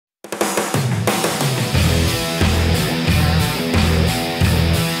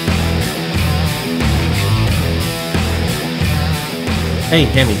Hey,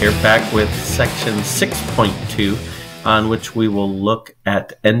 Hammy here, back with section 6.2, on which we will look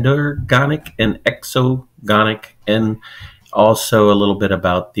at endergonic and exogonic, and also a little bit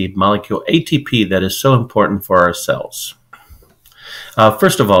about the molecule ATP that is so important for our cells.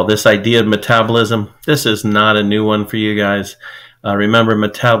 First of all, this idea of metabolism, this is not a new one for you guys. Remember,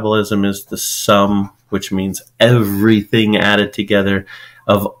 metabolism is the sum, which means everything added together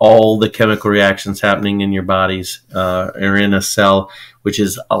of all the chemical reactions happening in your bodies or in a cell, which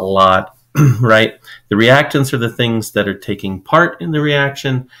is a lot, right? The reactants are the things that are taking part in the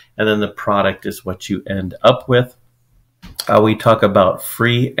reaction, and then the product is what you end up with. We talk about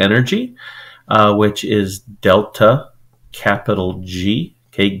free energy, which is delta capital G,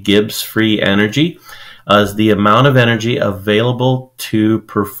 okay, Gibbs free energy, is the amount of energy available to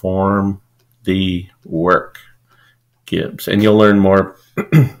perform the work, Gibbs. And you'll learn more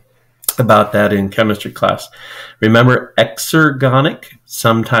about that in chemistry class. Remember, exergonic,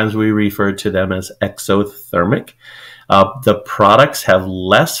 sometimes we refer to them as exothermic. The products have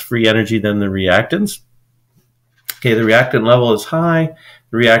less free energy than the reactants. Okay, the reactant level is high,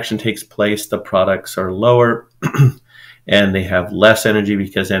 the reaction takes place, the products are lower, and they have less energy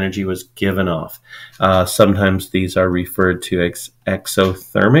because energy was given off. Sometimes these are referred to as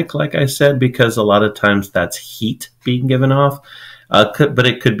exothermic, like I said, because a lot of times that's heat being given off. But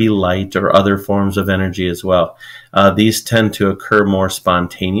it could be light or other forms of energy as well. These tend to occur more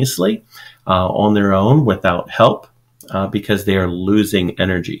spontaneously on their own without help because they are losing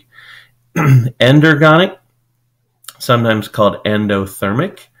energy. Endergonic, sometimes called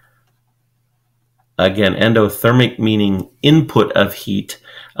endothermic. Again, endothermic meaning input of heat.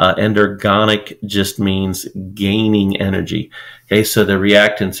 Endergonic just means gaining energy. Okay, so the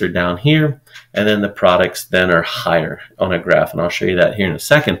reactants are down here, and then the products then are higher on a graph, and I'll show you that here in a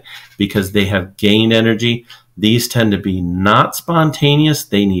second, because they have gained energy. These tend to be not spontaneous.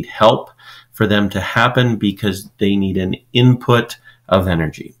 They need help for them to happen because they need an input of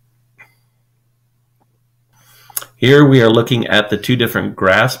energy. Here we are looking at the two different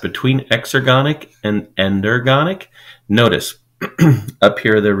graphs between exergonic and endergonic. Notice up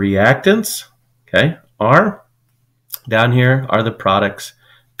here the reactants, okay, R. Down here are the products,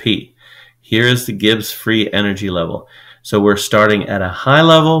 P. Here is the Gibbs free energy level. So we're starting at a high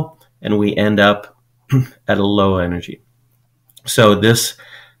level and we end up at a low energy. So this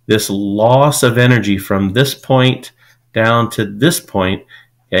loss of energy from this point down to this point,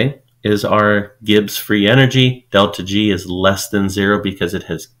 okay, is our Gibbs free energy. Delta G is less than 0 because it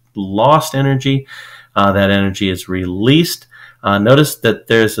has lost energy. That energy is released. Notice that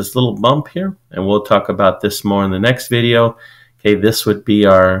there's this little bump here, and we'll talk about this more in the next video. Okay, this would be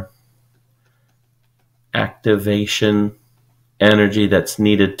our activation energy that's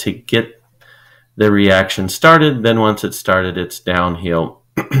needed to get the reaction started. Then once it's started, it's downhill,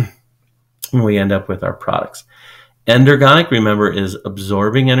 and we end up with our products. Endergonic, remember, is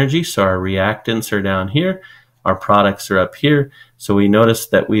absorbing energy, so our reactants are down here, our products are up here. So we notice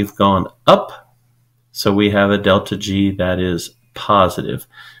that we've gone up. So we have a delta G that is positive,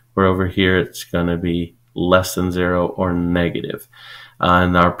 where over here it's going to be less than 0 or negative.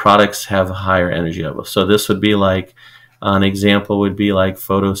 And our products have a higher energy level. So this would be like, an example would be like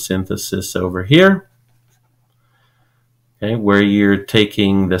photosynthesis over here, okay, where you're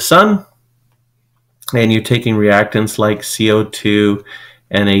taking the sun and you're taking reactants like CO2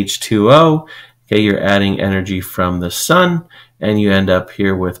 and H2O. Okay, you're adding energy from the sun, and you end up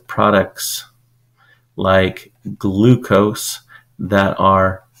here with products like glucose that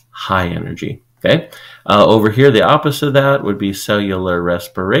are high energy. Okay, over here the opposite of that would be cellular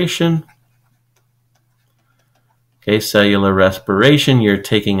respiration. Okay, cellular respiration, you're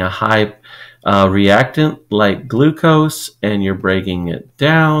taking a high reactant like glucose and you're breaking it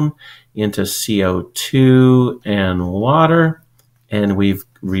down into CO2 and water, and we've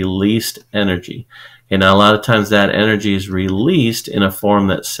released energy. And a lot of times that energy is released in a form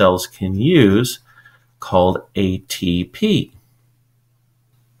that cells can use, called ATP.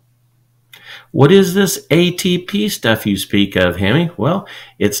 What is this ATP stuff you speak of, Hammy? Well,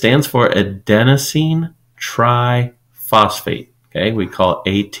 it stands for adenosine triphosphate. Okay, we call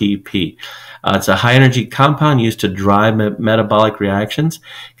it ATP. It's a high energy compound used to drive metabolic reactions.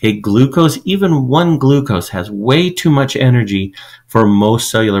 Okay, glucose, even one glucose has way too much energy for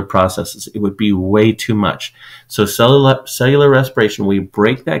most cellular processes. It would be way too much. So cellular respiration, we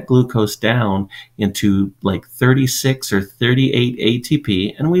break that glucose down into like 36 or 38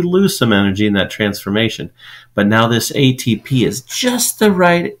 ATP, and we lose some energy in that transformation. But now this ATP is just the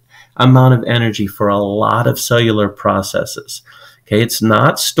right amount of energy for a lot of cellular processes. Okay, it's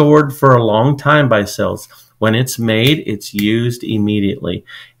not stored for a long time by cells. When it's made, it's used immediately,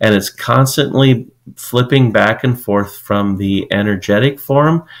 and it's constantly flipping back and forth from the energetic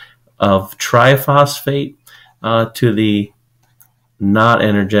form of triphosphate to the not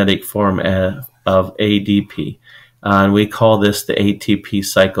energetic form of ADP. And we call this the ATP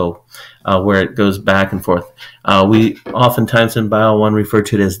cycle, where it goes back and forth. We oftentimes in Bio 1 refer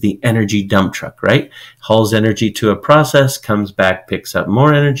to it as the energy dump truck, right? Hauls energy to a process, comes back, picks up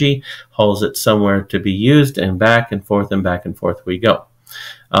more energy, hauls it somewhere to be used, and back and forth we go.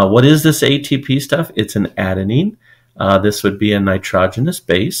 What is this ATP stuff? It's an adenine. This would be a nitrogenous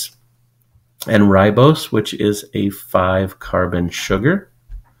base. And ribose, which is a 5-carbon sugar.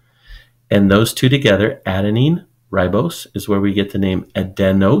 And those two together, adenine, ribose, is where we get the name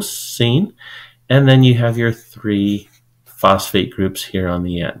adenosine. And then you have your 3 phosphate groups here on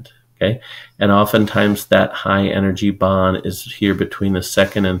the end. Okay? And oftentimes that high energy bond is here between the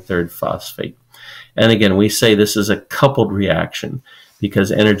 2nd and 3rd phosphate. And again, we say this is a coupled reaction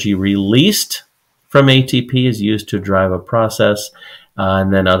because energy released from ATP is used to drive a process.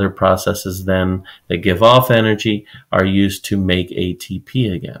 And then other processes then that give off energy are used to make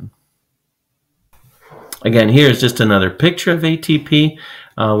ATP again. Again, here's just another picture of ATP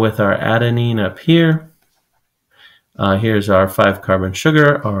with our adenine up here. Here's our 5-carbon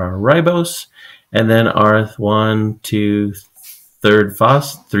sugar, or our ribose, and then our 1, 2, 3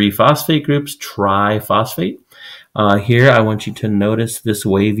 phosphate groups, triphosphate. Here, I want you to notice this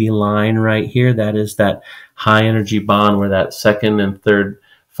wavy line right here. That is that high energy bond where that 2nd and 3rd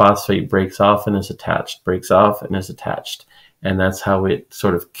phosphate breaks off and is attached, breaks off and is attached. And that's how it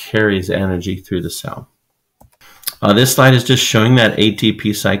sort of carries energy through the cell. This slide is just showing that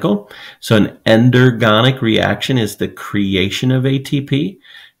ATP cycle. So an endergonic reaction is the creation of ATP.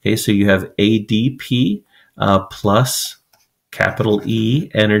 Okay, so you have ADP plus capital E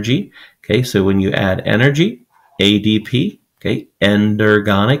energy. Okay, so when you add energy, ADP, okay,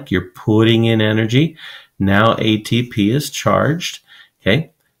 endergonic, you're putting in energy. Now ATP is charged,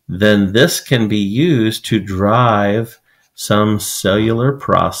 okay? Then this can be used to drive some cellular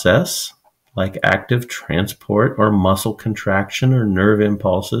process like active transport or muscle contraction or nerve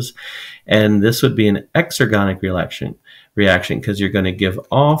impulses. And this would be an exergonic reaction because you're going to give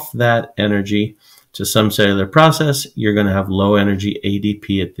off that energy to some cellular process. You're going to have low energy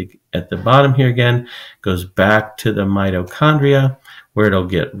ADP at the bottom here again, goes back to the mitochondria where it'll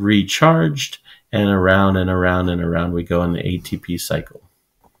get recharged, and around and around and around we go in the ATP cycle.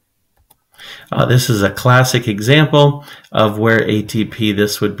 This is a classic example of where ATP,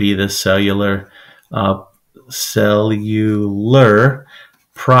 this would be the cellular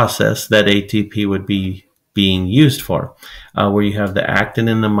process that ATP would be being used for, where you have the actin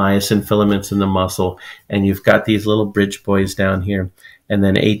and the myosin filaments in the muscle, and you've got these little bridge buoys down here. And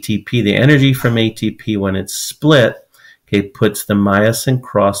then ATP, the energy from ATP when it's split, okay, puts the myosin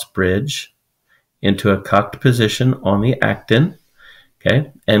cross bridge into a cocked position on the actin,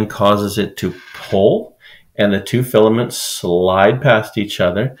 okay, and causes it to pull, and the 2 filaments slide past each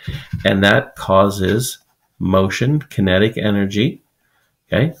other, and that causes motion, kinetic energy,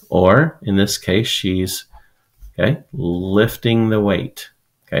 okay, or in this case, she's lifting the weight,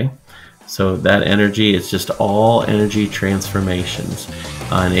 okay. So that energy is just all energy transformations.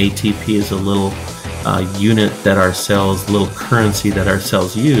 And ATP is a little unit that our cells, little currency that our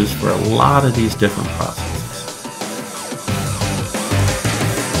cells use for a lot of these different processes.